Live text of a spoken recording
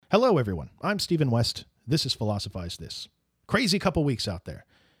Hello, everyone. I'm Stephen West. This is Philosophize This. Crazy couple weeks out there.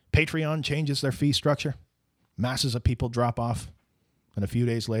 Patreon changes their fee structure. Masses of people drop off. And a few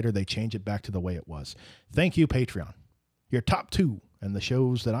days later, they change it back to the way it was. Thank you, Patreon. You're top two and the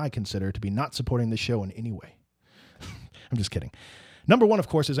shows that I consider to be not supporting this show in any way. I'm just kidding. Number one, of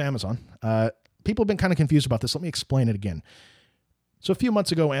course, is Amazon. People have been kind of confused about this. Let me explain it again. So a few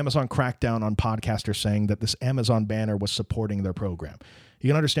months ago, Amazon cracked down on podcasters saying that this Amazon banner was supporting their program. You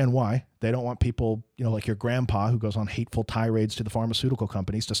can understand why. They don't want people, like your grandpa who goes on hateful tirades to the pharmaceutical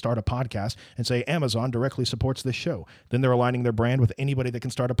companies to start a podcast and say Amazon directly supports this show. Then they're aligning their brand with anybody that can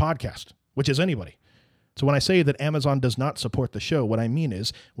start a podcast, which is anybody. So when I say that Amazon does not support the show, what I mean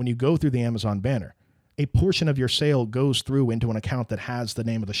is when you go through the Amazon banner, a portion of your sale goes through into an account that has the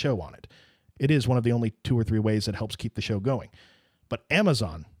name of the show on it. It is one of the only 2 or 3 ways that helps keep the show going. But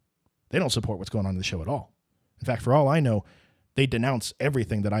Amazon, they don't support what's going on in the show at all. In fact, for all I know, they denounce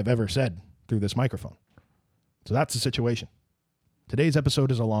everything that I've ever said through this microphone. So that's the situation. Today's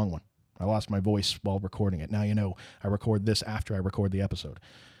episode is a long one. I lost my voice while recording it. Now you know I record this after I record the episode.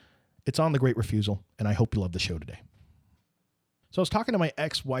 It's on The Great Refusal, and I hope you love the show today. So I was talking to my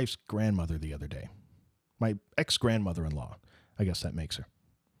ex-wife's grandmother the other day. My ex-grandmother-in-law, I guess that makes her.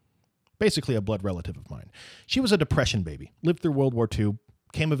 Basically a blood relative of mine. She was a Depression baby, lived through World War II,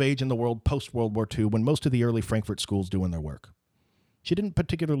 came of age in the world post-World War II when most of the early Frankfurt schools doing their work. She didn't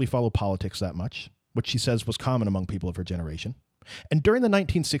particularly follow politics that much, which she says was common among people of her generation. And during the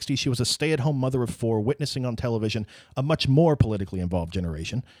 1960s, she was a stay-at-home mother of 4, witnessing on television a much more politically involved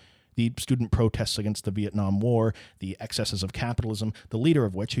generation. The student protests against the Vietnam War, the excesses of capitalism, the leader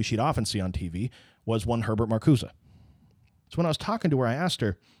of which, who she'd often see on TV, was one Herbert Marcuse. So when I was talking to her, I asked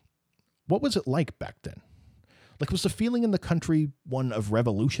her, what was it like back then? Like, was the feeling in the country one of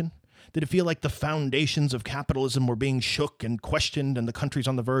revolution? Did it feel like the foundations of capitalism were being shook and questioned and the country's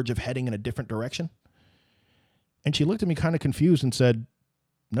on the verge of heading in a different direction? And she looked at me kind of confused and said,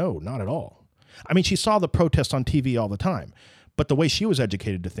 no, not at all. I mean, she saw the protests on TV all the time, but the way she was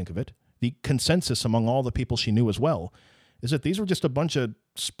educated to think of it, the consensus among all the people she knew as well, is that these were just a bunch of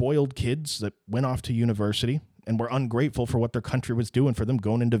spoiled kids that went off to university and were ungrateful for what their country was doing for them,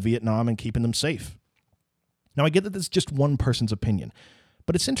 going into Vietnam and keeping them safe. Now, I get that this is just one person's opinion,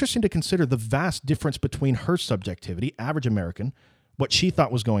 but it's interesting to consider the vast difference between her subjectivity, average American, what she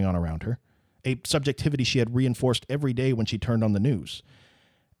thought was going on around her, a subjectivity she had reinforced every day when she turned on the news,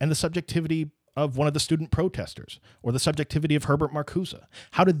 and the subjectivity of one of the student protesters, or the subjectivity of Herbert Marcuse.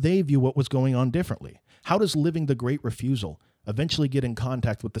 How did they view what was going on differently? How does living the Great Refusal eventually get in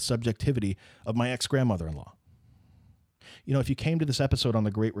contact with the subjectivity of my ex-grandmother-in-law? If you came to this episode on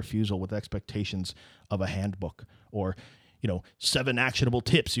The Great Refusal with expectations of a handbook or, 7 actionable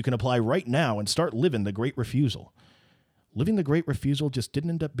tips you can apply right now and start living the Great Refusal, living the Great Refusal just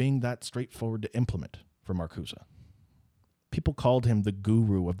didn't end up being that straightforward to implement for Marcuse. People called him the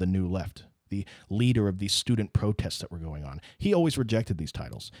guru of the New Left, the leader of these student protests that were going on. He always rejected these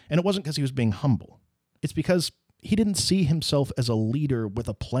titles, and it wasn't because he was being humble. It's because he didn't see himself as a leader with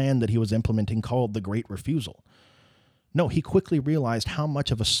a plan that he was implementing called the Great Refusal. No, he quickly realized how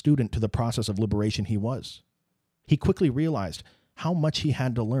much of a student to the process of liberation he was. He quickly realized how much he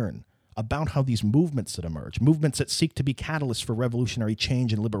had to learn about how these movements that emerge, movements that seek to be catalysts for revolutionary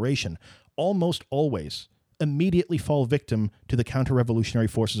change and liberation, almost always immediately fall victim to the counter-revolutionary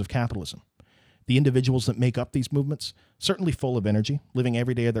forces of capitalism. The individuals that make up these movements, certainly full of energy, living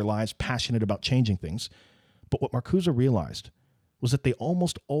every day of their lives passionate about changing things, but what Marcuse realized was that they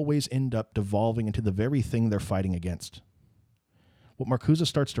almost always end up devolving into the very thing they're fighting against. What Marcuse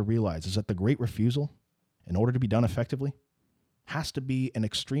starts to realize is that the Great Refusal, in order to be done effectively, has to be an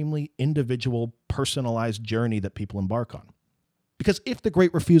extremely individual, personalized journey that people embark on. Because if the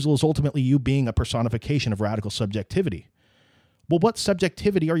Great Refusal is ultimately you being a personification of radical subjectivity, well, what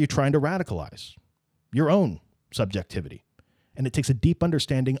subjectivity are you trying to radicalize? Your own subjectivity. And it takes a deep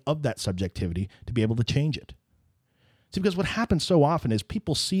understanding of that subjectivity to be able to change it. See, because what happens so often is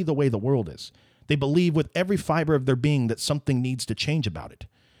people see the way the world is. They believe with every fiber of their being that something needs to change about it.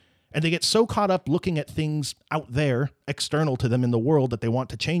 And they get so caught up looking at things out there, external to them in the world that they want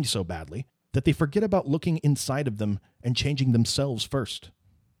to change so badly, that they forget about looking inside of them and changing themselves first.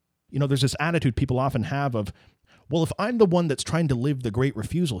 There's this attitude people often have of, well, if I'm the one that's trying to live the Great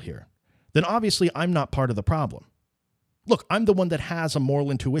Refusal here, then obviously I'm not part of the problem. Look, I'm the one that has a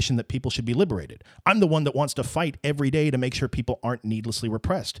moral intuition that people should be liberated. I'm the one that wants to fight every day to make sure people aren't needlessly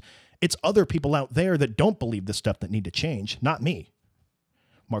repressed. It's other people out there that don't believe the stuff that need to change, not me.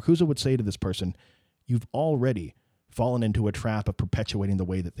 Marcuse would say to this person, you've already fallen into a trap of perpetuating the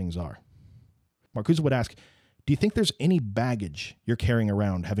way that things are. Marcuse would ask, Do you think there's any baggage you're carrying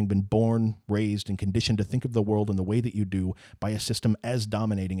around, having been born, raised, and conditioned to think of the world in the way that you do by a system as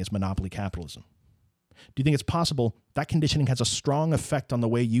dominating as monopoly capitalism? Do you think it's possible that conditioning has a strong effect on the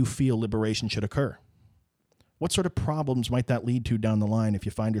way you feel liberation should occur? What sort of problems might that lead to down the line if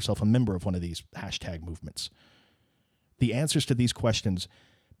you find yourself a member of one of these hashtag movements? The answers to these questions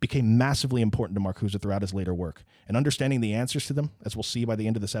became massively important to Marcuse throughout his later work, and understanding the answers to them, as we'll see by the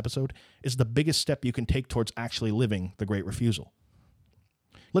end of this episode, is the biggest step you can take towards actually living the Great Refusal.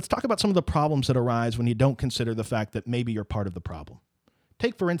 Let's talk about some of the problems that arise when you don't consider the fact that maybe you're part of the problem.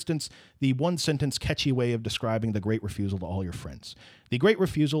 Take, for instance, the one-sentence catchy way of describing the Great Refusal to all your friends. The Great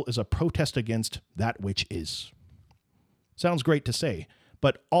Refusal is a protest against that which is. Sounds great to say,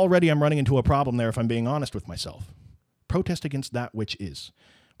 but already I'm running into a problem there if I'm being honest with myself. Protest against that which is.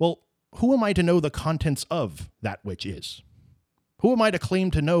 Well, who am I to know the contents of that which is? Who am I to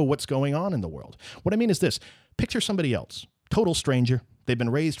claim to know what's going on in the world? What I mean is this. Picture somebody else, total stranger. They've been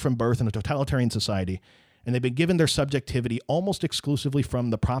raised from birth in a totalitarian society, and they've been given their subjectivity almost exclusively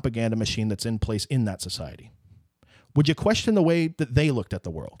from the propaganda machine that's in place in that society. Would you question the way that they looked at the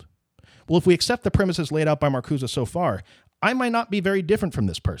world? Well, if we accept the premises laid out by Marcuse so far, I might not be very different from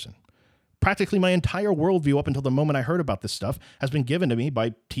this person. Practically my entire worldview up until the moment I heard about this stuff has been given to me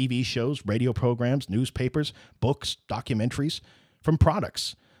by TV shows, radio programs, newspapers, books, documentaries, from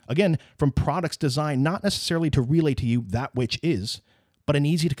products. Again, from products designed not necessarily to relay to you that which is, but an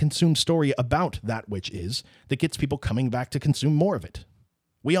easy-to-consume story about that which is that gets people coming back to consume more of it.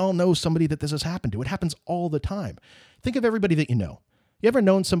 We all know somebody that this has happened to. It happens all the time. Think of everybody that you know. You ever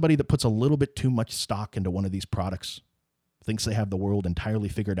known somebody that puts a little bit too much stock into one of these products? Thinks they have the world entirely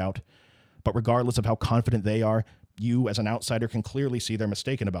figured out? But regardless of how confident they are, you as an outsider can clearly see they're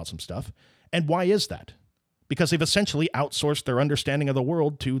mistaken about some stuff. And why is that? Because they've essentially outsourced their understanding of the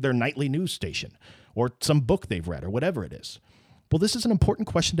world to their nightly news station or some book they've read or whatever it is. Well, this is an important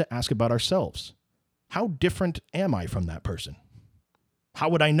question to ask about ourselves. How different am I from that person? How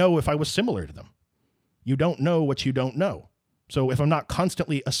would I know if I was similar to them? You don't know what you don't know. So if I'm not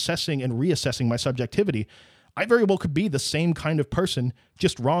constantly assessing and reassessing my subjectivity, I very well could be the same kind of person,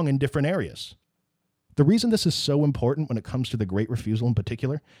 just wrong in different areas. The reason this is so important when it comes to the Great Refusal in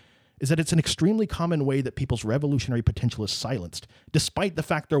particular is that it's an extremely common way that people's revolutionary potential is silenced, despite the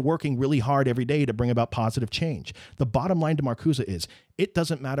fact they're working really hard every day to bring about positive change. The bottom line to Marcuse is, it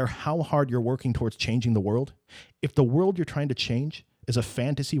doesn't matter how hard you're working towards changing the world. If the world you're trying to change is a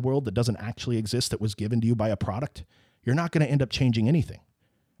fantasy world that doesn't actually exist, that was given to you by a product, you're not going to end up changing anything.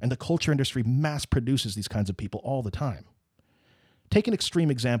 And the culture industry mass produces these kinds of people all the time. Take an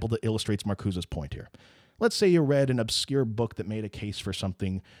extreme example that illustrates Marcuse's point here. Let's say you read an obscure book that made a case for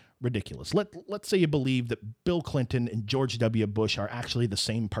something ridiculous. Let's say you believe that Bill Clinton and George W. Bush are actually the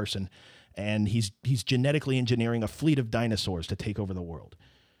same person, and he's genetically engineering a fleet of dinosaurs to take over the world.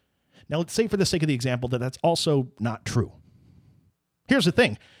 Now, let's say for the sake of the example that that's also not true. Here's the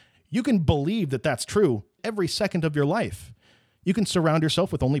thing. You can believe that that's true every second of your life. You can surround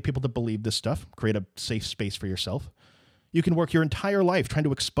yourself with only people that believe this stuff, create a safe space for yourself. You can work your entire life trying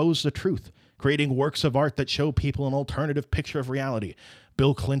to expose the truth, creating works of art that show people an alternative picture of reality.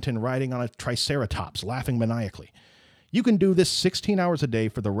 Bill Clinton riding on a triceratops, laughing maniacally. You can do this 16 hours a day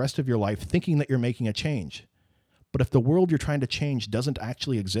for the rest of your life thinking that you're making a change. But if the world you're trying to change doesn't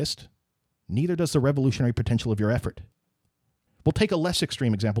actually exist, neither does the revolutionary potential of your effort. We'll take a less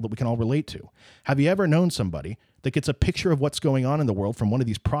extreme example that we can all relate to. Have you ever known somebody that gets a picture of what's going on in the world from one of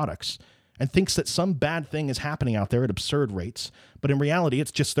these products and thinks that some bad thing is happening out there at absurd rates, but in reality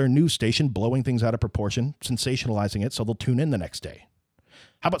it's just their news station blowing things out of proportion, sensationalizing it so they'll tune in the next day?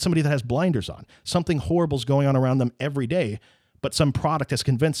 How about somebody that has blinders on? Something horrible's going on around them every day, but some product has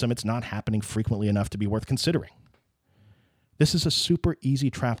convinced them it's not happening frequently enough to be worth considering. This is a super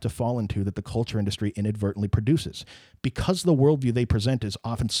easy trap to fall into that the culture industry inadvertently produces, because the worldview they present is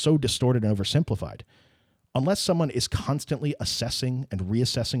often so distorted and oversimplified. Unless someone is constantly assessing and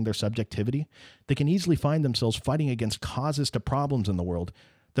reassessing their subjectivity, they can easily find themselves fighting against causes to problems in the world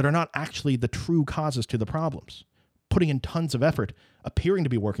that are not actually the true causes to the problems, putting in tons of effort, appearing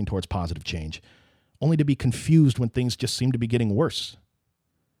to be working towards positive change, only to be confused when things just seem to be getting worse.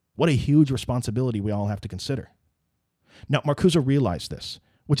 What a huge responsibility we all have to consider. Now, Marcuse realized this,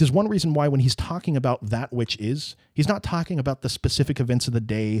 which is one reason why when he's talking about that which is, he's not talking about the specific events of the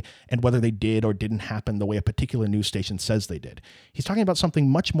day and whether they did or didn't happen the way a particular news station says they did. He's talking about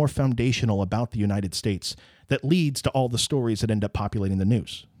something much more foundational about the United States that leads to all the stories that end up populating the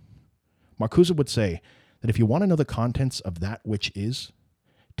news. Marcuse would say that if you want to know the contents of that which is,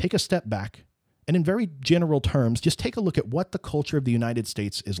 take a step back and in very general terms, just take a look at what the culture of the United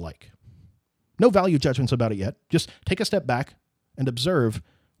States is like. No value judgments about it yet. Just take a step back and observe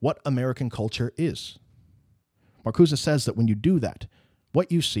what American culture is. Marcuse says that when you do that,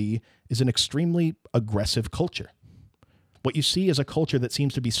 what you see is an extremely aggressive culture. What you see is a culture that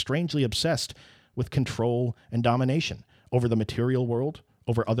seems to be strangely obsessed with control and domination over the material world,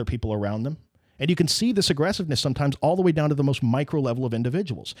 over other people around them. And you can see this aggressiveness sometimes all the way down to the most micro level of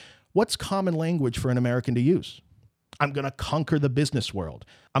individuals. What's common language for an American to use? I'm going to conquer the business world.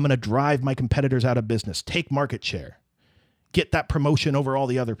 I'm going to drive my competitors out of business, take market share, get that promotion over all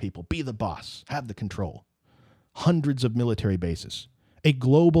the other people, be the boss, have the control. Hundreds of military bases, a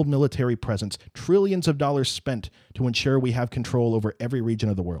global military presence, trillions of dollars spent to ensure we have control over every region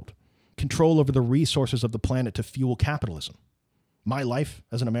of the world, control over the resources of the planet to fuel capitalism. My life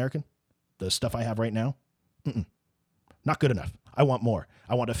as an American, the stuff I have right now, not good enough. I want more.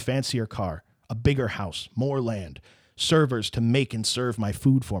 I want a fancier car, a bigger house, more land, servers to make and serve my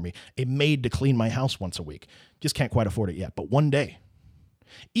food for me, a maid to clean my house once a week. Just can't quite afford it yet, but one day.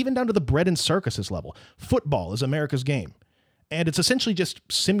 Even down to the bread and circuses level, football is America's game. And it's essentially just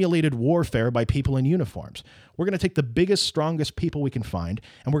simulated warfare by people in uniforms. We're going to take the biggest, strongest people we can find,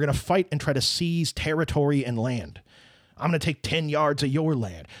 and we're going to fight and try to seize territory and land. I'm going to take 10 yards of your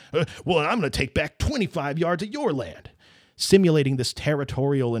land. Well, I'm going to take back 25 yards of your land. Simulating this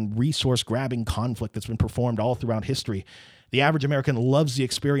territorial and resource-grabbing conflict that's been performed all throughout history. The average American loves the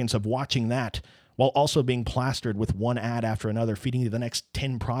experience of watching that while also being plastered with one ad after another, feeding you the next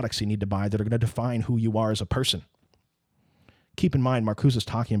 10 products you need to buy that are going to define who you are as a person. Keep in mind, Marcuse is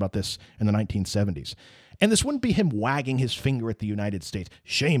talking about this in the 1970s. And this wouldn't be him wagging his finger at the United States.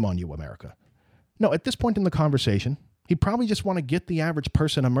 Shame on you, America. No, at this point in the conversation, he'd probably just want to get the average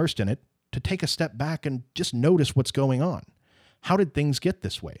person immersed in it to take a step back and just notice what's going on. How did things get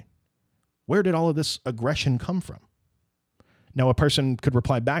this way? Where did all of this aggression come from? Now, a person could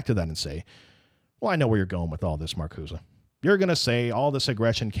reply back to that and say, well, I know where you're going with all this, Marcuse. You're going to say all this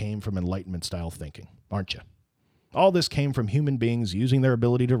aggression came from Enlightenment-style thinking, aren't you? All this came from human beings using their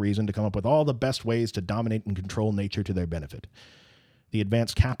ability to reason to come up with all the best ways to dominate and control nature to their benefit. The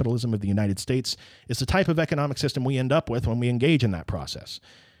advanced capitalism of the United States is the type of economic system we end up with when we engage in that process.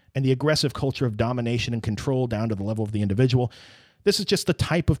 And the aggressive culture of domination and control down to the level of the individual, this is just the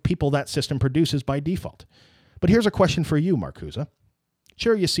type of people that system produces by default. But here's a question for you, Marcuse.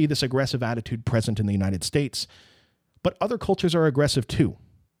 Sure, you see this aggressive attitude present in the United States, but other cultures are aggressive too.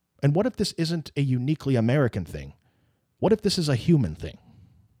 And what if this isn't a uniquely American thing? What if this is a human thing?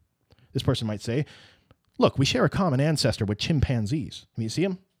 This person might say, look, we share a common ancestor with chimpanzees. You see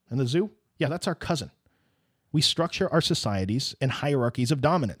them in the zoo? Yeah, that's our cousin. We structure our societies in hierarchies of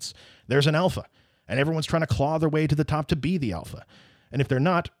dominance. There's an alpha, and everyone's trying to claw their way to the top to be the alpha. And if they're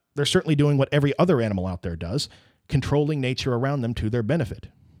not, they're certainly doing what every other animal out there does, controlling nature around them to their benefit.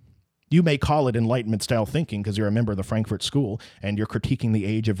 You may call it Enlightenment-style thinking because you're a member of the Frankfurt School and you're critiquing the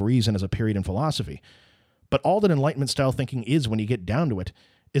age of reason as a period in philosophy. But all that Enlightenment-style thinking is, when you get down to it,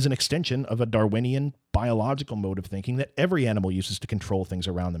 is an extension of a Darwinian biological mode of thinking that every animal uses to control things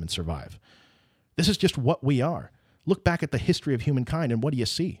around them and survive. This is just what we are. Look back at the history of humankind and what do you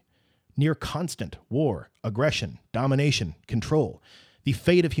see? Near constant war, aggression, domination, control. The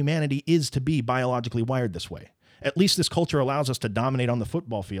fate of humanity is to be biologically wired this way. At least this culture allows us to dominate on the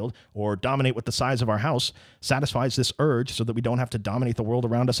football field or dominate with the size of our house, satisfies this urge so that we don't have to dominate the world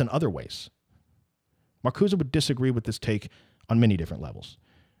around us in other ways. Marcuse would disagree with this take on many different levels.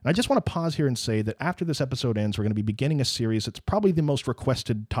 And I just want to pause here and say that after this episode ends, we're going to be beginning a series that's probably the most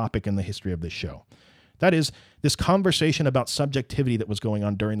requested topic in the history of this show. That is, this conversation about subjectivity that was going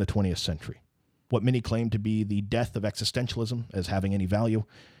on during the 20th century. What many claim to be the death of existentialism as having any value,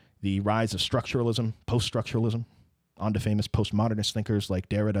 the rise of structuralism, post-structuralism, on to famous postmodernist thinkers like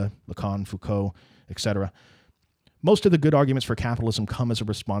Derrida, Lacan, Foucault, etc. Most of the good arguments for capitalism come as a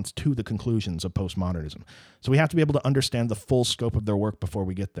response to the conclusions of postmodernism. So we have to be able to understand the full scope of their work before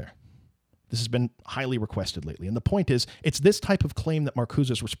we get there. This has been highly requested lately. And the point is, it's this type of claim that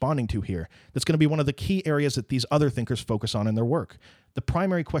Marcuse is responding to here that's going to be one of the key areas that these other thinkers focus on in their work. The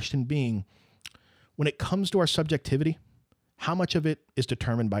primary question being, when it comes to our subjectivity, how much of it is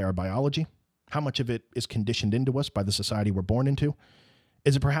determined by our biology? How much of it is conditioned into us by the society we're born into?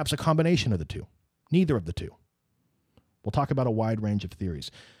 Is it perhaps a combination of the two? Neither of the two. We'll talk about a wide range of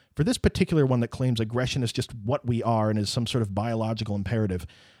theories. For this particular one that claims aggression is just what we are and is some sort of biological imperative,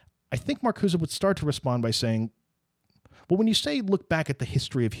 I think Marcuse would start to respond by saying, well, when you say look back at the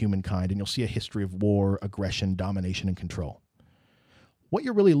history of humankind and you'll see a history of war, aggression, domination, and control, what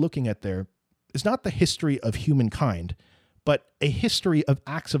you're really looking at there is not the history of humankind, but a history of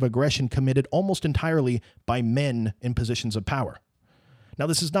acts of aggression committed almost entirely by men in positions of power. Now,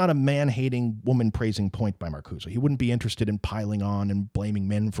 this is not a man-hating, woman-praising point by Marcuse. He wouldn't be interested in piling on and blaming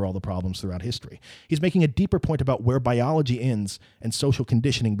men for all the problems throughout history. He's making a deeper point about where biology ends and social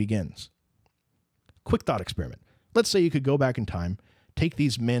conditioning begins. Quick thought experiment. Let's say you could go back in time, take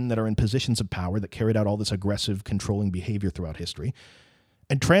these men that are in positions of power that carried out all this aggressive, controlling behavior throughout history,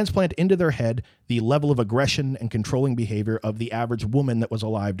 and transplant into their head the level of aggression and controlling behavior of the average woman that was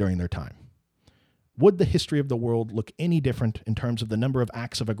alive during their time. Would the history of the world look any different in terms of the number of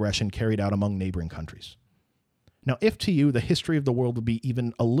acts of aggression carried out among neighboring countries? Now, if to you the history of the world would be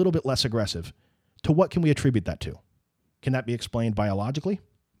even a little bit less aggressive, to what can we attribute that to? Can that be explained biologically?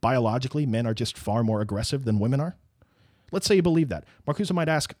 Biologically, men are just far more aggressive than women are? Let's say you believe that. Marcuse might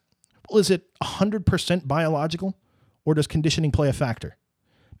ask, well, is it 100% biological, or does conditioning play a factor?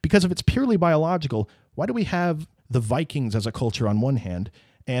 Because if it's purely biological, why do we have the Vikings as a culture on one hand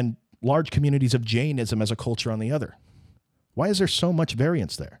and large communities of Jainism as a culture on the other? Why is there so much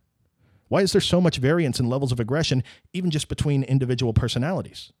variance there? Why is there so much variance in levels of aggression, even just between individual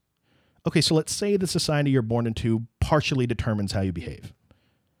personalities? Okay, so let's say the society you're born into partially determines how you behave.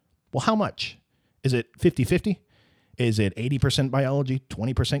 Well, how much? Is it 50-50? Is it 80% biology,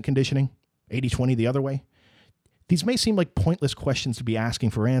 20% conditioning, 80-20 the other way? These may seem like pointless questions to be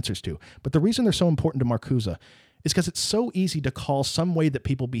asking for answers to, but the reason they're so important to Marcuse is because it's so easy to call some way that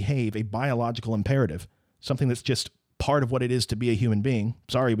people behave a biological imperative, something that's just part of what it is to be a human being.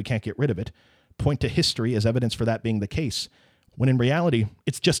 Sorry, we can't get rid of it. Point to history as evidence for that being the case, when in reality,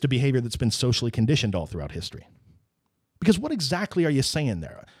 it's just a behavior that's been socially conditioned all throughout history. Because what exactly are you saying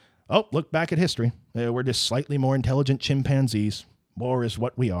there? Oh, look back at history. We're just slightly more intelligent chimpanzees. War is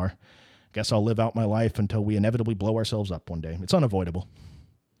what we are. Guess I'll live out my life until we inevitably blow ourselves up one day. It's unavoidable.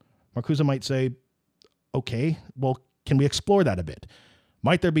 Marcuse might say, okay, well, can we explore that a bit?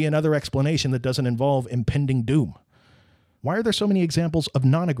 Might there be another explanation that doesn't involve impending doom? Why are there so many examples of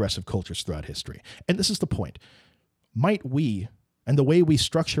non-aggressive cultures throughout history? And this is the point. Might we, and the way we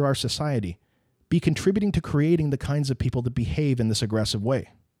structure our society, be contributing to creating the kinds of people that behave in this aggressive way?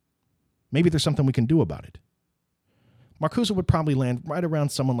 Maybe there's something we can do about it. Marcuse would probably land right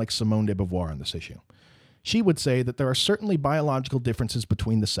around someone like Simone de Beauvoir on this issue. She would say that there are certainly biological differences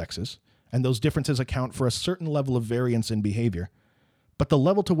between the sexes, and those differences account for a certain level of variance in behavior, but the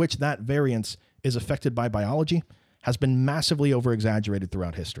level to which that variance is affected by biology has been massively over-exaggerated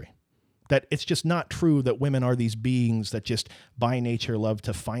throughout history. That it's just not true that women are these beings that just by nature love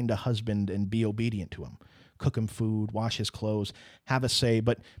to find a husband and be obedient to him, cook him food, wash his clothes, have a say,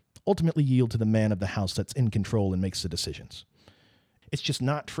 but ultimately yield to the man of the house that's in control and makes the decisions. It's just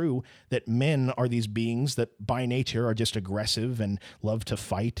not true that men are these beings that by nature are just aggressive and love to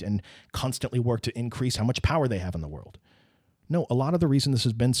fight and constantly work to increase how much power they have in the world. No, a lot of the reason this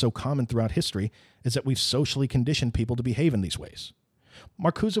has been so common throughout history is that we've socially conditioned people to behave in these ways.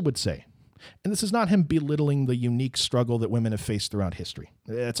 Marcuse would say, and this is not him belittling the unique struggle that women have faced throughout history.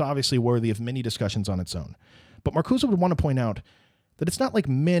 It's obviously worthy of many discussions on its own. But Marcuse would want to point out that it's not like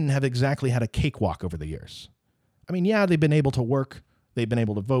men have exactly had a cakewalk over the years. I mean, yeah, they've been able to work, they've been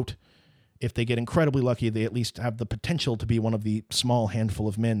able to vote. If they get incredibly lucky, they at least have the potential to be one of the small handful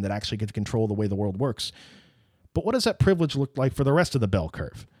of men that actually get to control the way the world works. But what does that privilege look like for the rest of the bell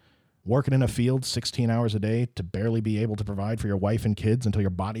curve? Working in a field 16 hours a day to barely be able to provide for your wife and kids until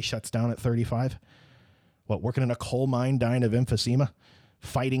your body shuts down at 35? What, working in a coal mine dying of emphysema?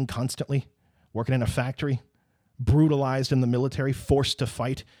 Fighting constantly? Working in a factory? Brutalized in the military, forced to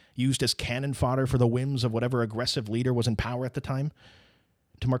fight, used as cannon fodder for the whims of whatever aggressive leader was in power at the time?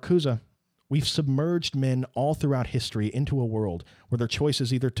 To Marcuse, we've submerged men all throughout history into a world where their choice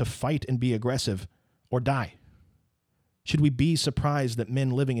is either to fight and be aggressive or die. Should we be surprised that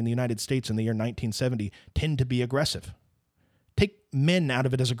men living in the United States in the year 1970 tend to be aggressive? Take men out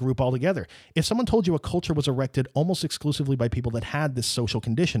of it as a group altogether. If someone told you a culture was erected almost exclusively by people that had this social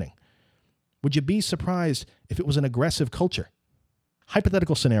conditioning, would you be surprised if it was an aggressive culture?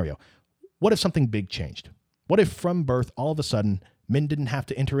 Hypothetical scenario. What if something big changed? What if from birth, all of a sudden, men didn't have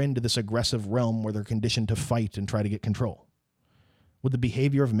to enter into this aggressive realm where they're conditioned to fight and try to get control? Would the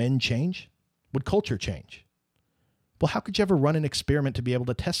behavior of men change? Would culture change? Well, how could you ever run an experiment to be able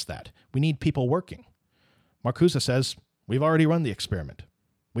to test that? We need people working. Marcuse says, we've already run the experiment.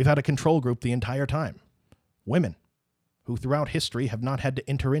 We've had a control group the entire time. Women, who throughout history have not had to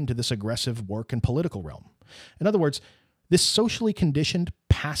enter into this aggressive work and political realm. In other words, this socially conditioned,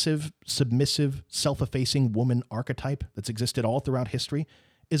 passive, submissive, self-effacing woman archetype that's existed all throughout history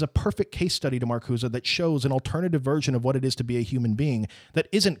is a perfect case study to Marcuse that shows an alternative version of what it is to be a human being that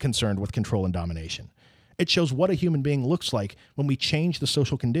isn't concerned with control and domination. It shows what a human being looks like when we change the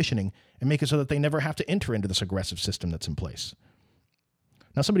social conditioning and make it so that they never have to enter into this aggressive system that's in place.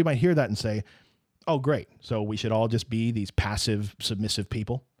 Now, somebody might hear that and say, oh, great, so we should all just be these passive, submissive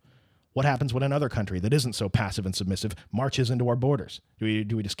people? What happens when another country that isn't so passive and submissive marches into our borders? Do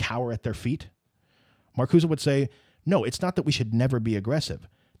we just cower at their feet? Marcuse would say, no, it's not that we should never be aggressive.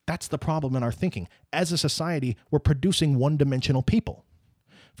 That's the problem in our thinking. As a society, we're producing one-dimensional people.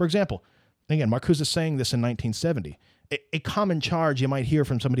 For example, and again, Marcuse is saying this in 1970. A common charge you might hear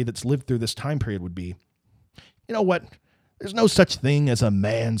from somebody that's lived through this time period would be, you know what? There's no such thing as a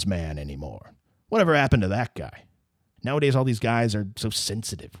man's man anymore. Whatever happened to that guy? Nowadays, all these guys are so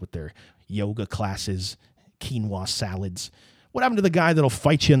sensitive with their yoga classes, quinoa salads. What happened to the guy that'll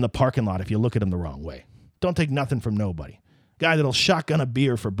fight you in the parking lot if you look at him the wrong way? Don't take nothing from nobody. Guy that'll shotgun a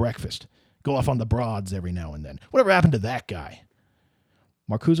beer for breakfast. Go off on the broads every now and then. Whatever happened to that guy?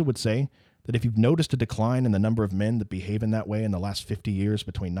 Marcuse would say that if you've noticed a decline in the number of men that behave in that way in the last 50 years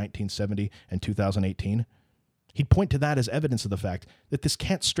between 1970 and 2018, he'd point to that as evidence of the fact that this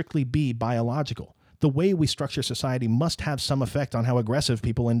can't strictly be biological. The way we structure society must have some effect on how aggressive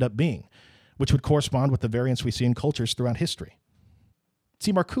people end up being, which would correspond with the variance we see in cultures throughout history.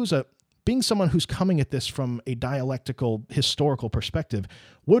 See, Marcuse, being someone who's coming at this from a dialectical, historical perspective,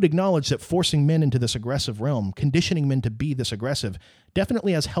 would acknowledge that forcing men into this aggressive realm, conditioning men to be this aggressive,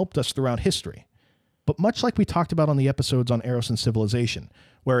 definitely has helped us throughout history. But much like we talked about on the episodes on Eros and Civilization,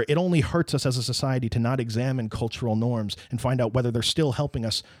 where it only hurts us as a society to not examine cultural norms and find out whether they're still helping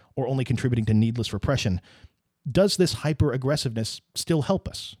us or only contributing to needless repression, does this hyper-aggressiveness still help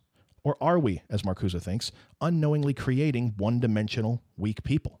us? Or are we, as Marcuse thinks, unknowingly creating one-dimensional, weak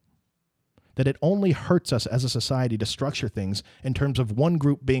people? That it only hurts us as a society to structure things in terms of one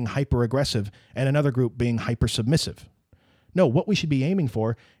group being hyper-aggressive and another group being hyper-submissive. No, what we should be aiming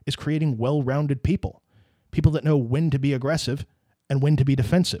for is creating well-rounded people. People that know when to be aggressive and when to be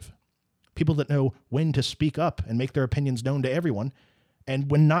defensive. People that know when to speak up and make their opinions known to everyone,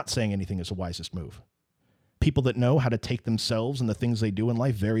 and when not saying anything is the wisest move. People that know how to take themselves and the things they do in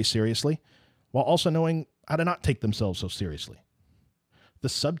life very seriously, while also knowing how to not take themselves so seriously. The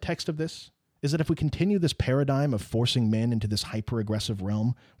subtext of this is that if we continue this paradigm of forcing men into this hyper-aggressive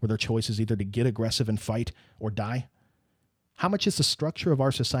realm where their choice is either to get aggressive and fight or die, how much is the structure of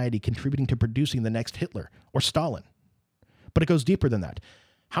our society contributing to producing the next Hitler or Stalin? But it goes deeper than that.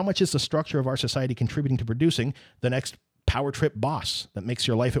 How much is the structure of our society contributing to producing the next power trip boss that makes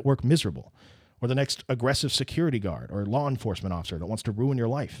your life at work miserable? Or the next aggressive security guard or law enforcement officer that wants to ruin your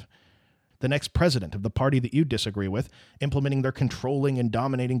life? The next president of the party that you disagree with, implementing their controlling and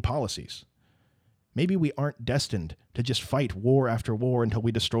dominating policies? Maybe we aren't destined to just fight war after war until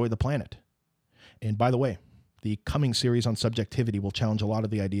we destroy the planet. And by the way, the coming series on subjectivity will challenge a lot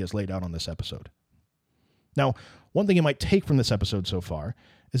of the ideas laid out on this episode. Now, one thing you might take from this episode so far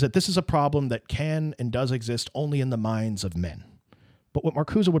is that this is a problem that can and does exist only in the minds of men. But what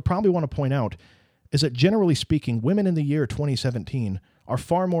Marcuse would probably want to point out is that generally speaking, women in the year 2017 are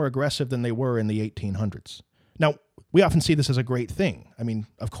far more aggressive than they were in the 1800s. Now, we often see this as a great thing. I mean,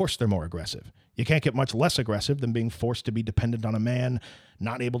 of course they're more aggressive. You can't get much less aggressive than being forced to be dependent on a man,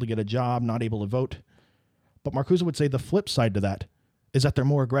 not able to get a job, not able to vote. But Marcuse would say the flip side to that is that they're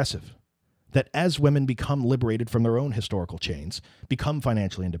more aggressive. That as women become liberated from their own historical chains, become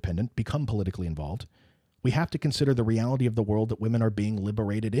financially independent, become politically involved, we have to consider the reality of the world that women are being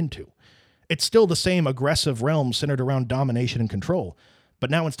liberated into. It's still the same aggressive realm centered around domination and control, but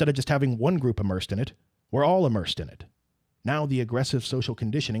now instead of just having one group immersed in it, we're all immersed in it. Now the aggressive social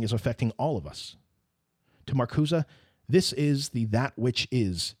conditioning is affecting all of us. To Marcuse, this is the that which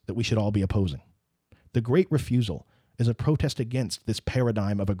is that we should all be opposing. The Great Refusal is a protest against this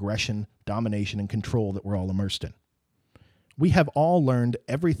paradigm of aggression, domination, and control that we're all immersed in. We have all learned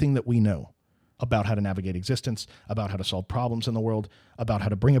everything that we know about how to navigate existence, about how to solve problems in the world, about how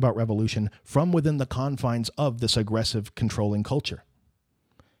to bring about revolution from within the confines of this aggressive, controlling culture.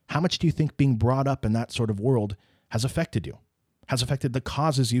 How much do you think being brought up in that sort of world has affected you, has affected the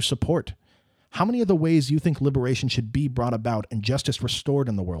causes you support? How many of the ways you think liberation should be brought about and justice restored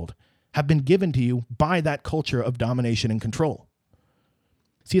in the world have been given to you by that culture of domination and control?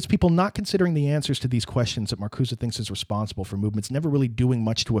 See, it's people not considering the answers to these questions that Marcuse thinks is responsible for movements never really doing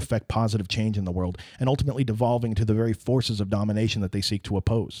much to affect positive change in the world and ultimately devolving into the very forces of domination that they seek to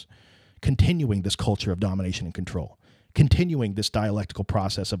oppose, continuing this culture of domination and control, continuing this dialectical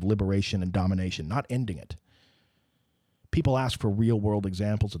process of liberation and domination, not ending it. People ask for real-world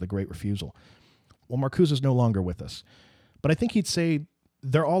examples of the Great Refusal. Well, Marcuse is no longer with us, but I think he'd say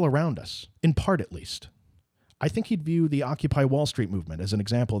they're all around us, in part at least. I think he'd view the Occupy Wall Street movement as an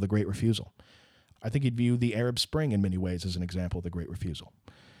example of the Great Refusal. I think he'd view the Arab Spring in many ways as an example of the Great Refusal.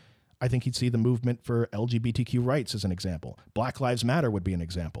 I think he'd see the movement for LGBTQ rights as an example. Black Lives Matter would be an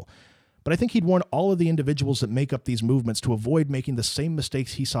example. But I think he'd warn all of the individuals that make up these movements to avoid making the same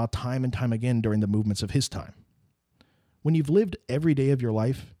mistakes he saw time and time again during the movements of his time. When you've lived every day of your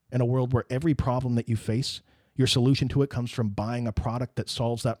life in a world where every problem that you face, your solution to it comes from buying a product that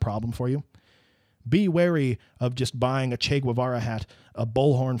solves that problem for you, be wary of just buying a Che Guevara hat, a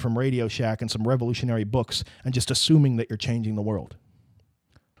bullhorn from Radio Shack, and some revolutionary books, and just assuming that you're changing the world.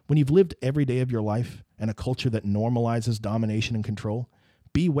 When you've lived every day of your life in a culture that normalizes domination and control,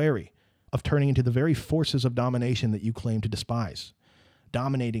 be wary of turning into the very forces of domination that you claim to despise,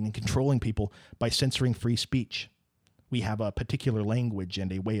 dominating and controlling people by censoring free speech. We have a particular language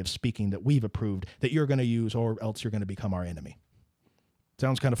and a way of speaking that we've approved that you're going to use, or else you're going to become our enemy.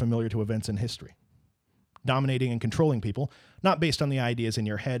 Sounds kind of familiar to events in history. Dominating and controlling people, not based on the ideas in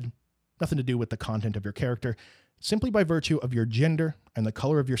your head, nothing to do with the content of your character, simply by virtue of your gender and the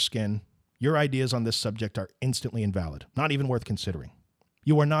color of your skin, your ideas on this subject are instantly invalid, not even worth considering.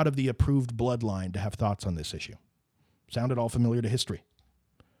 You are not of the approved bloodline to have thoughts on this issue. Sound at all familiar to history?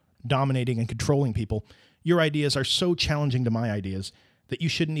 Dominating and controlling people, your ideas are so challenging to my ideas that you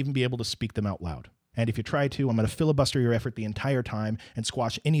shouldn't even be able to speak them out loud. And if you try to, I'm going to filibuster your effort the entire time and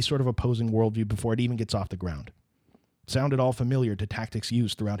squash any sort of opposing worldview before it even gets off the ground. Sound at all familiar to tactics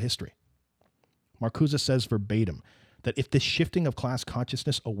used throughout history? Marcuse says verbatim that if this shifting of class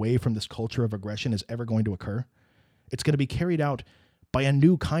consciousness away from this culture of aggression is ever going to occur, it's going to be carried out by a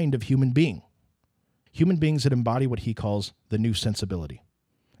new kind of human being. Human beings that embody what he calls the new sensibility.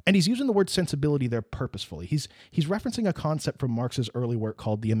 And he's using the word sensibility there purposefully. He's referencing a concept from Marx's early work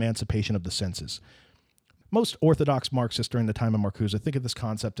called the emancipation of the senses. Most orthodox Marxists during the time of Marcuse think of this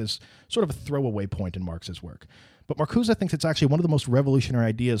concept as sort of a throwaway point in Marx's work. But Marcuse thinks it's actually one of the most revolutionary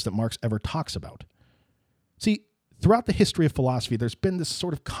ideas that Marx ever talks about. See, throughout the history of philosophy, there's been this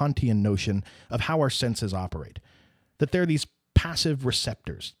sort of Kantian notion of how our senses operate. That they're these passive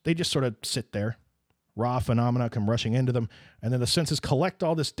receptors. They just sort of sit there. Raw phenomena come rushing into them, and then the senses collect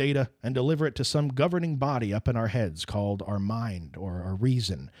all this data and deliver it to some governing body up in our heads called our mind or our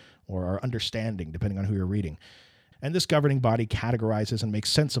reason or our understanding, depending on who you're reading. And this governing body categorizes and makes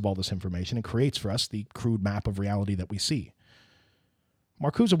sense of all this information and creates for us the crude map of reality that we see.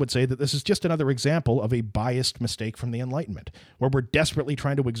 Marcuse would say that this is just another example of a biased mistake from the Enlightenment, where we're desperately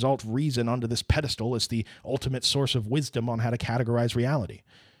trying to exalt reason onto this pedestal as the ultimate source of wisdom on how to categorize reality.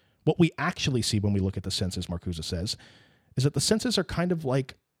 What we actually see when we look at the senses, Marcuse says, is that the senses are kind of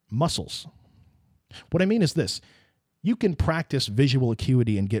like muscles. What I mean is this. You can practice visual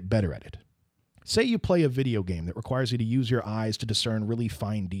acuity and get better at it. Say you play a video game that requires you to use your eyes to discern really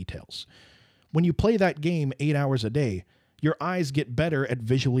fine details. When you play that game 8 hours a day, your eyes get better at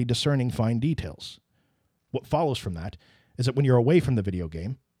visually discerning fine details. What follows from that is that when you're away from the video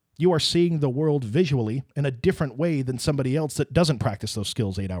game, you are seeing the world visually in a different way than somebody else that doesn't practice those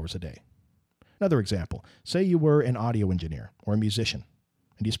skills 8 hours a day. Another example, say you were an audio engineer or a musician,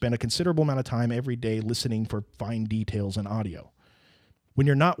 and you spend a considerable amount of time every day listening for fine details in audio. When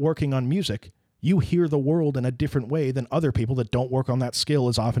you're not working on music, you hear the world in a different way than other people that don't work on that skill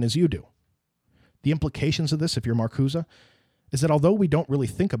as often as you do. The implications of this, if you're Marcuse, is that although we don't really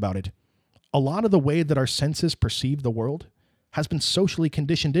think about it, a lot of the way that our senses perceive the world has been socially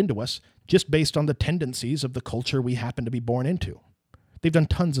conditioned into us just based on the tendencies of the culture we happen to be born into. They've done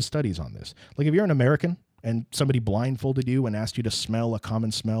tons of studies on this. Like if you're an American and somebody blindfolded you and asked you to smell a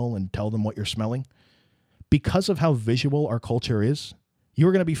common smell and tell them what you're smelling, because of how visual our culture is,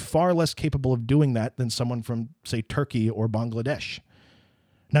 you're going to be far less capable of doing that than someone from, say, Turkey or Bangladesh.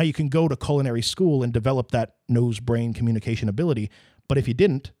 Now you can go to culinary school and develop that nose-brain communication ability, but if you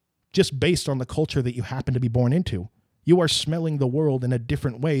didn't, just based on the culture that you happen to be born into, you are smelling the world in a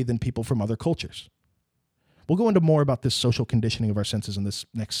different way than people from other cultures. We'll go into more about this social conditioning of our senses in this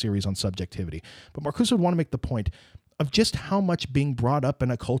next series on subjectivity, but Marcuse would want to make the point of just how much being brought up in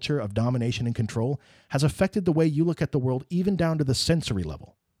a culture of domination and control has affected the way you look at the world, even down to the sensory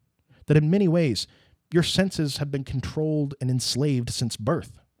level. That in many ways, your senses have been controlled and enslaved since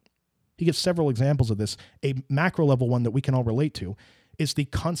birth. He gives several examples of this. A macro level one that we can all relate to is the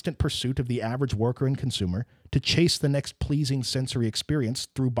constant pursuit of the average worker and consumer to chase the next pleasing sensory experience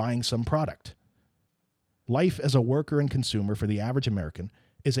through buying some product. Life as a worker and consumer for the average American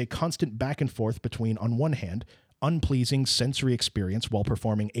is a constant back and forth between, on one hand, unpleasing sensory experience while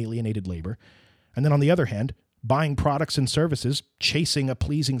performing alienated labor, and then on the other hand, buying products and services, chasing a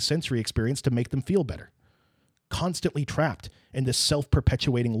pleasing sensory experience to make them feel better. Constantly trapped in this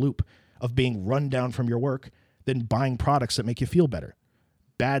self-perpetuating loop of being run down from your work, then buying products that make you feel better.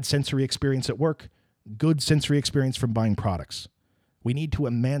 Bad sensory experience at work, good sensory experience from buying products. We need to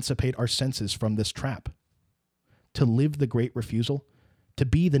emancipate our senses from this trap. To live the great refusal, to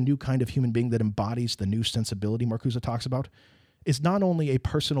be the new kind of human being that embodies the new sensibility Marcuse talks about, is not only a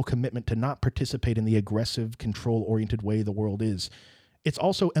personal commitment to not participate in the aggressive, control-oriented way the world is, it's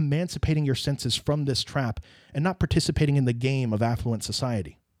also emancipating your senses from this trap and not participating in the game of affluent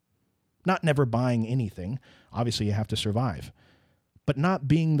society. Not never buying anything, obviously you have to survive, but not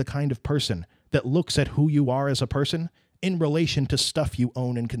being the kind of person that looks at who you are as a person in relation to stuff you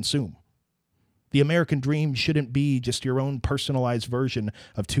own and consume. The American dream shouldn't be just your own personalized version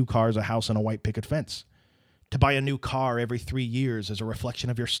of 2 cars, a house, and a white picket fence. To buy a new car every 3 years is a reflection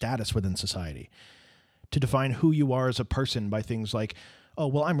of your status within society. To define who you are as a person by things like, oh,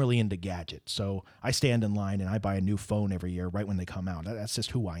 well, I'm really into gadgets, so I stand in line and I buy a new phone every year right when they come out. That's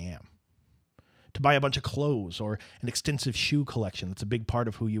just who I am. To buy a bunch of clothes or an extensive shoe collection that's a big part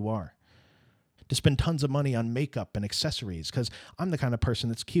of who you are. To spend tons of money on makeup and accessories because I'm the kind of person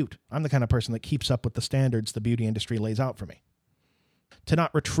that's cute. I'm the kind of person that keeps up with the standards the beauty industry lays out for me. To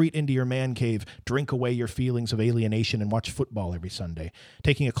not retreat into your man cave, drink away your feelings of alienation and watch football every Sunday,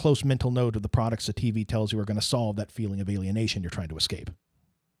 taking a close mental note of the products the TV tells you are going to solve that feeling of alienation you're trying to escape.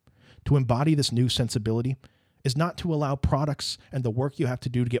 To embody this new sensibility is not to allow products and the work you have to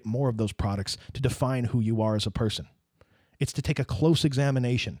do to get more of those products to define who you are as a person. It's to take a close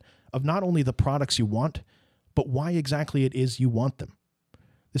examination of not only the products you want, but why exactly it is you want them.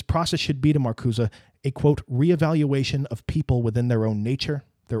 This process should be, to Marcuse, a, quote, reevaluation of people within their own nature,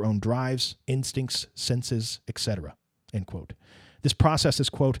 their own drives, instincts, senses, etc., end quote. This process is,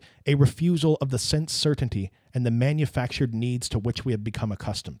 quote, a refusal of the sense certainty and the manufactured needs to which we have become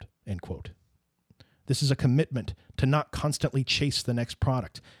accustomed, end quote. This is a commitment to not constantly chase the next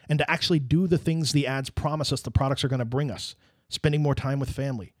product and to actually do the things the ads promise us the products are going to bring us, spending more time with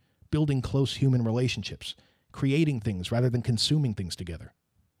family, building close human relationships, creating things rather than consuming things together.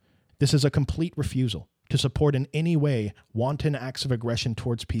 This is a complete refusal to support in any way wanton acts of aggression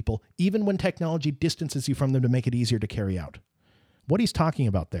towards people, even when technology distances you from them to make it easier to carry out. What he's talking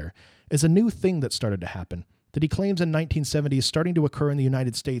about there is a new thing that started to happen that he claims in 1970 is starting to occur in the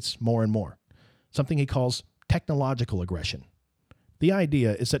United States more and more, something he calls technological aggression. The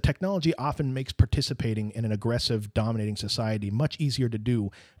idea is that technology often makes participating in an aggressive, dominating society much easier to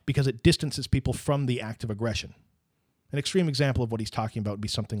do because it distances people from the act of aggression. An extreme example of what he's talking about would be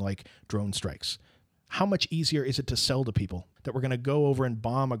something like drone strikes. How much easier is it to sell to people that we're going to go over and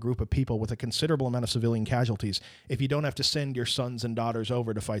bomb a group of people with a considerable amount of civilian casualties if you don't have to send your sons and daughters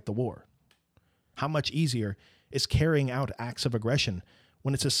over to fight the war? How much easier is carrying out acts of aggression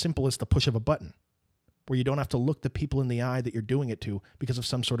when it's as simple as the push of a button, where you don't have to look the people in the eye that you're doing it to because of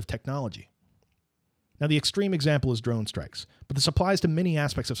some sort of technology? Now, the extreme example is drone strikes, but this applies to many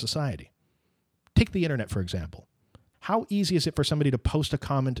aspects of society. Take the internet, for example. How easy is it for somebody to post a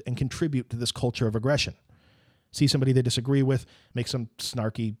comment and contribute to this culture of aggression? See somebody they disagree with, make some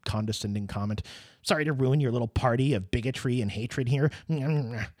snarky, condescending comment. Sorry to ruin your little party of bigotry and hatred here.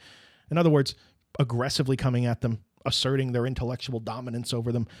 In other words, aggressively coming at them, asserting their intellectual dominance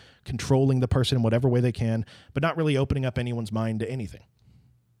over them, controlling the person in whatever way they can, but not really opening up anyone's mind to anything.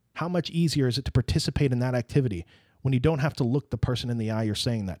 How much easier is it to participate in that activity when you don't have to look the person in the eye you're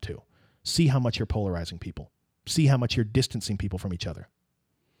saying that to? See how much you're polarizing people. See how much you're distancing people from each other.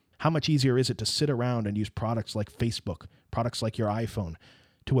 How much easier is it to sit around and use products like Facebook, products like your iPhone,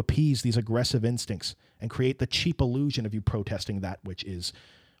 to appease these aggressive instincts and create the cheap illusion of you protesting that which is,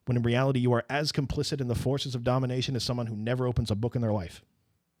 when in reality you are as complicit in the forces of domination as someone who never opens a book in their life?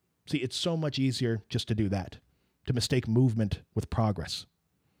 See, it's so much easier just to do that, to mistake movement with progress.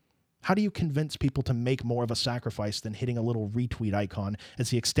 How do you convince people to make more of a sacrifice than hitting a little retweet icon as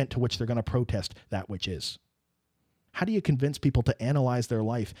the extent to which they're going to protest that which is? How do you convince people to analyze their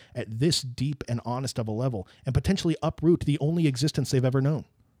life at this deep and honest of a level and potentially uproot the only existence they've ever known?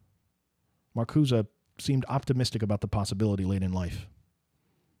 Marcuse seemed optimistic about the possibility late in life.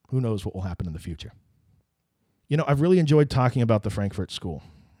 Who knows what will happen in the future? You know, I've really enjoyed talking about the Frankfurt School,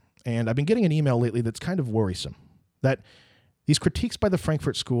 and I've been getting an email lately that's kind of worrisome, that these critiques by the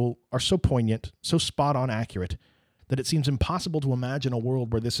Frankfurt School are so poignant, so spot-on accurate, that it seems impossible to imagine a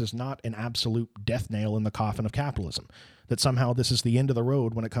world where this is not an absolute death nail in the coffin of capitalism, that somehow this is the end of the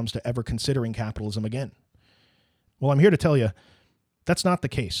road when it comes to ever considering capitalism again. Well, I'm here to tell you that's not the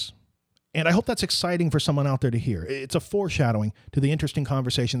case. And I hope that's exciting for someone out there to hear. It's a foreshadowing to the interesting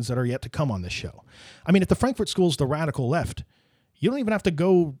conversations that are yet to come on this show. I mean, if the Frankfurt School's the radical left, you don't even have to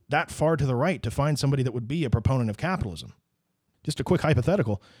go that far to the right to find somebody that would be a proponent of capitalism. Just a quick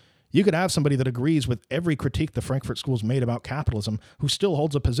hypothetical. You could have somebody that agrees with every critique the Frankfurt School's made about capitalism who still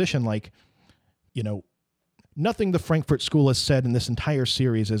holds a position like, you know, Nothing the Frankfurt School has said in this entire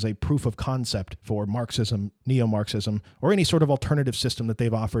series is a proof of concept for Marxism, neo-Marxism, or any sort of alternative system that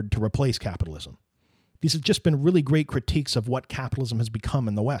they've offered to replace capitalism. These have just been really great critiques of what capitalism has become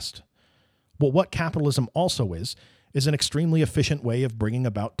in the West. Well, what capitalism also is an extremely efficient way of bringing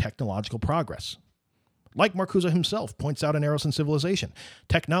about technological progress. Like Marcuse himself points out in Eros and Civilization,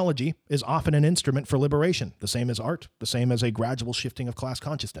 technology is often an instrument for liberation, the same as art, the same as a gradual shifting of class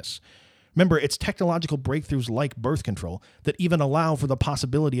consciousness. Remember, it's technological breakthroughs like birth control that even allow for the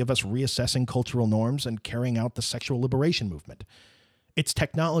possibility of us reassessing cultural norms and carrying out the sexual liberation movement. It's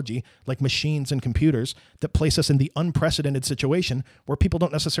technology, like machines and computers, that place us in the unprecedented situation where people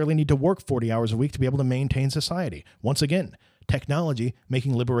don't necessarily need to work 40 hours a week to be able to maintain society. Once again, technology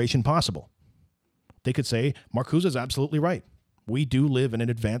making liberation possible. They could say, Marcuse is absolutely right. We do live in an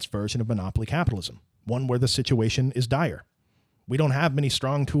advanced version of monopoly capitalism, one where the situation is dire. We don't have many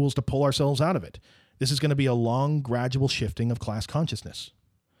strong tools to pull ourselves out of it. This is going to be a long, gradual shifting of class consciousness.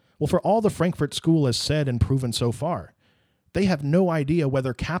 Well, for all the Frankfurt School has said and proven so far, they have no idea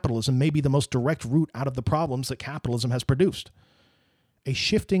whether capitalism may be the most direct route out of the problems that capitalism has produced. A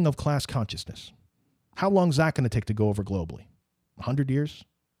shifting of class consciousness. How long is that going to take to go over globally? 100 years?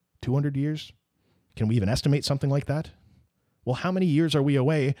 200 years? Can we even estimate something like that? Well, how many years are we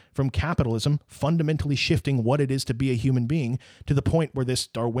away from capitalism fundamentally shifting what it is to be a human being to the point where this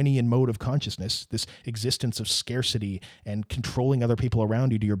Darwinian mode of consciousness, this existence of scarcity and controlling other people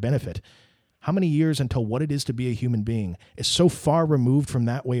around you to your benefit, how many years until what it is to be a human being is so far removed from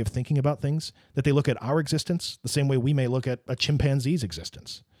that way of thinking about things that they look at our existence the same way we may look at a chimpanzee's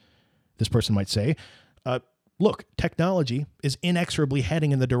existence? This person might say, look, technology is inexorably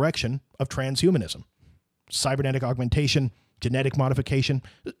heading in the direction of transhumanism. Cybernetic augmentation, genetic modification.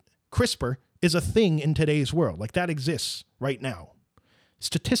 CRISPR is a thing in today's world. Like, that exists right now.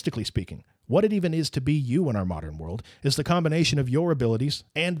 Statistically speaking, what it even is to be you in our modern world is the combination of your abilities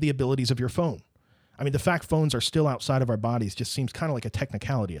and the abilities of your phone. I mean, the fact phones are still outside of our bodies just seems kind of like a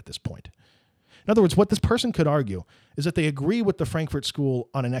technicality at this point. In other words, what this person could argue is that they agree with the Frankfurt School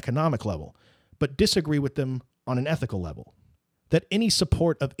on an economic level, but disagree with them on an ethical level. That any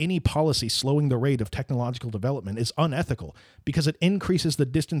support of any policy slowing the rate of technological development is unethical because it increases the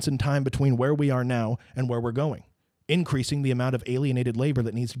distance in time between where we are now and where we're going, increasing the amount of alienated labor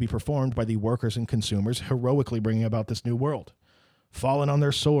that needs to be performed by the workers and consumers heroically bringing about this new world. Fallen on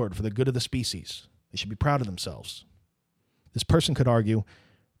their sword for the good of the species. They should be proud of themselves. This person could argue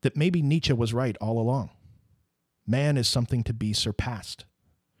that maybe Nietzsche was right all along. Man is something to be surpassed.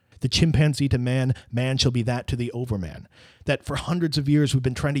 The chimpanzee to man, man shall be that to the overman. That for hundreds of years we've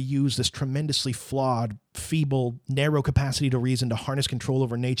been trying to use this tremendously flawed, feeble, narrow capacity to reason to harness control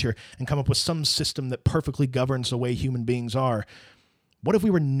over nature and come up with some system that perfectly governs the way human beings are. What if we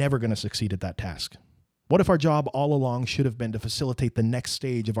were never going to succeed at that task? What if our job all along should have been to facilitate the next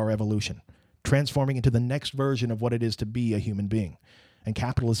stage of our evolution, transforming into the next version of what it is to be a human being? And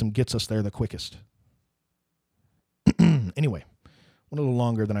capitalism gets us there the quickest. Anyway. A little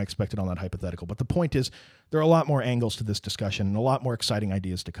longer than I expected on that hypothetical. But the point is, there are a lot more angles to this discussion and a lot more exciting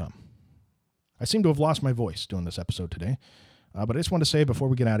ideas to come. I seem to have lost my voice doing this episode today. But I just want to say before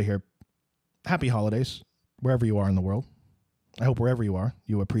we get out of here, happy holidays, wherever you are in the world. I hope wherever you are,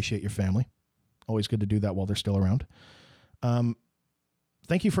 you appreciate your family. Always good to do that while they're still around.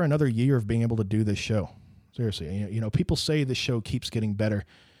 Thank you for another year of being able to do this show. Seriously, you know, people say this show keeps getting better.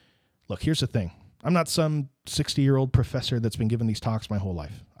 Look, here's the thing. I'm not some 60-year-old professor that's been giving these talks my whole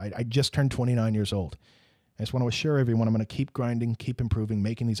life. I just turned 29 years old. I just want to assure everyone I'm going to keep grinding, keep improving,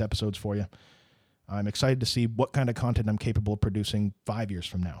 making these episodes for you. I'm excited to see what kind of content I'm capable of producing 5 years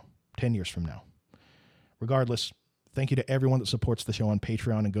from now, 10 years from now. Regardless, thank you to everyone that supports the show on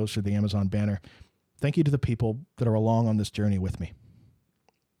Patreon and goes through the Amazon banner. Thank you to the people that are along on this journey with me.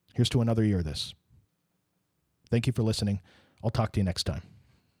 Here's to another year of this. Thank you for listening. I'll talk to you next time.